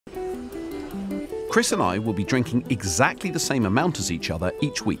Chris and I will be drinking exactly the same amount as each other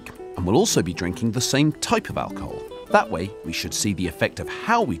each week, and we'll also be drinking the same type of alcohol. That way, we should see the effect of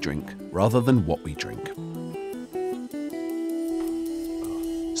how we drink rather than what we drink.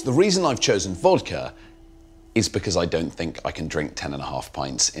 So the reason I've chosen vodka is because I don't think I can drink 10.5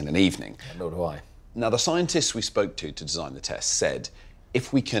 pints in an evening. Nor do I. Now, the scientists we spoke to design the test said,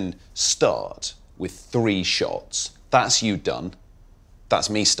 if we can start with 3 shots, that's you done, that's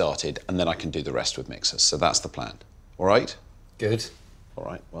me started, and then I can do the rest with mixers. So that's the plan. All right? Good. All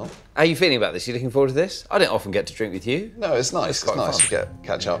right, well. How are you feeling about this? You looking forward to this? I don't often get to drink with you. No, it's nice. It's nice fun. to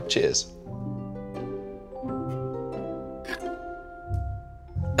catch up. Cheers.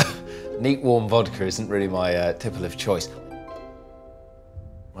 Neat warm vodka isn't really my tipple of choice.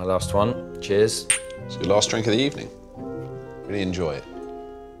 My last one. Cheers. It's your last drink of the evening. Really enjoy it.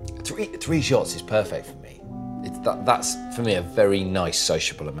 Three shots is perfect for me. That's, for me, a very nice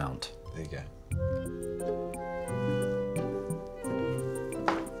sociable amount. There you go.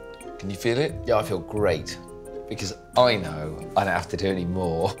 Can you feel it? Yeah, I feel great. Because I know I don't have to do any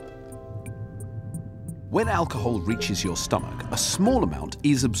more. When alcohol reaches your stomach, a small amount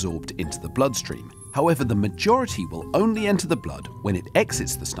is absorbed into the bloodstream. However, the majority will only enter the blood when it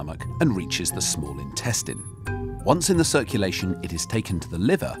exits the stomach and reaches the small intestine. Once in the circulation, it is taken to the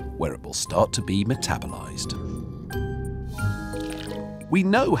liver, where it will start to be metabolized. We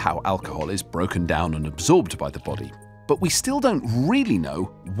know how alcohol is broken down and absorbed by the body, but we still don't really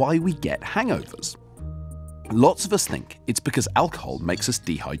know why we get hangovers. Lots of us think it's because alcohol makes us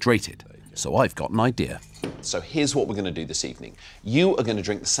dehydrated. So I've got an idea. So here's what we're going to do this evening. You are going to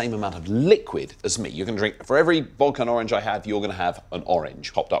drink the same amount of liquid as me. You're going to drink, for every vodka and orange I have, you're going to have an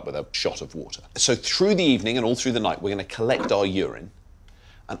orange topped up with a shot of water. So through the evening and all through the night, we're going to collect our urine,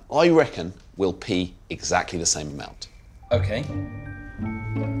 and I reckon we'll pee exactly the same amount. Okay.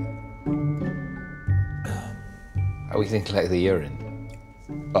 How are we going to collect the urine?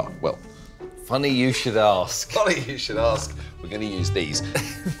 Oh, well. Funny you should ask. Funny you should ask. We're going to use these.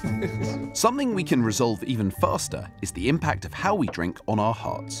 Something we can resolve even faster is the impact of how we drink on our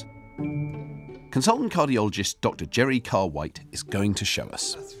hearts. Consultant cardiologist Dr. Jerry Carr-White is going to show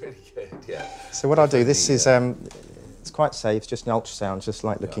us. That's really good, yeah. So what I'll do, this is, it's quite safe, it's just an ultrasound, just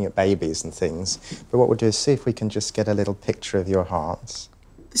like looking at babies and things. But what we'll do is see if we can just get a little picture of your hearts.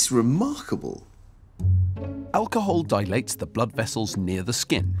 This is remarkable. Alcohol dilates the blood vessels near the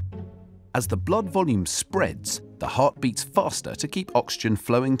skin. As the blood volume spreads, the heart beats faster to keep oxygen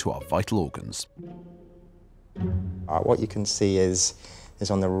flowing to our vital organs. What you can see is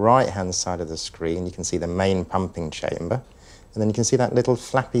on the right-hand side of the screen, you can see the main pumping chamber, and then you can see that little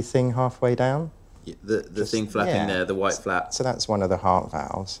flappy thing halfway down. Yeah, the thing flapping there, the white flap. So that's one of the heart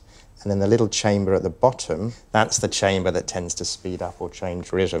valves. And then the little chamber at the bottom, that's the chamber that tends to speed up or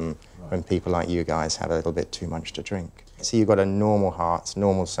change rhythm when people like you guys have a little bit too much to drink. So you've got a normal heart, it's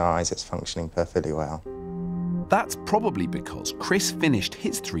normal size, it's functioning perfectly well. That's probably because Chris finished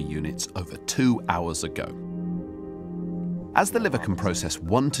his 3 units over 2 hours ago. As the liver can process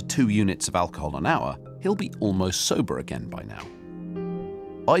 1 to 2 units of alcohol an hour, he'll be almost sober again by now.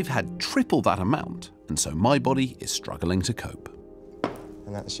 I've had triple that amount, and so my body is struggling to cope.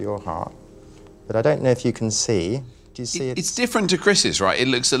 And that's your heart. But I don't know if you can see. Do you see it? It's different to Chris's, right? It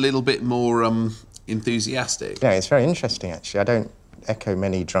looks a little bit more enthusiastic. Yeah, it's very interesting, actually. I don't echo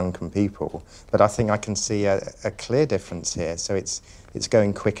many drunken people, but I think I can see a clear difference here. So it's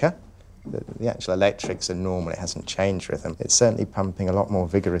going quicker. The actual electrics are normal. It hasn't changed rhythm. It's certainly pumping a lot more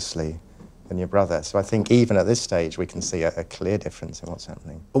vigorously than your brother. So I think even at this stage, we can see a clear difference in what's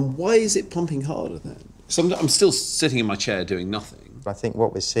happening. And why is it pumping harder then? I'm still sitting in my chair doing nothing. I think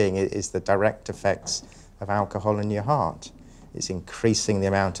what we're seeing is the direct effects of alcohol in your heart. It's increasing the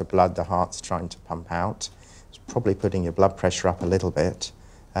amount of blood the heart's trying to pump out. It's probably putting your blood pressure up a little bit,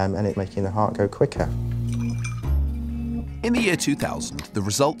 and it's making the heart go quicker. In the year 2000, the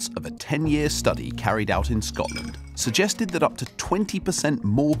results of a 10-year study carried out in Scotland suggested that up to 20%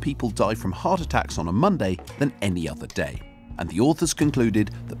 more people die from heart attacks on a Monday than any other day. And the authors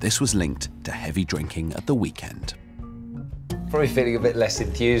concluded that this was linked to heavy drinking at the weekend. Probably feeling a bit less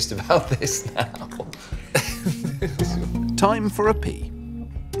enthused about this now. Time for a pee.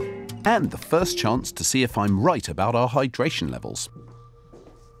 And the first chance to see if I'm right about our hydration levels.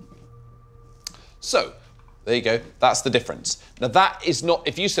 So, there you go. That's the difference. Now that is not,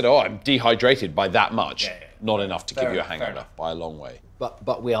 if you said, oh, I'm dehydrated by that much, not enough to give you a hangover by a long way.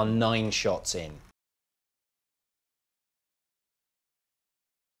 But we are 9 shots in.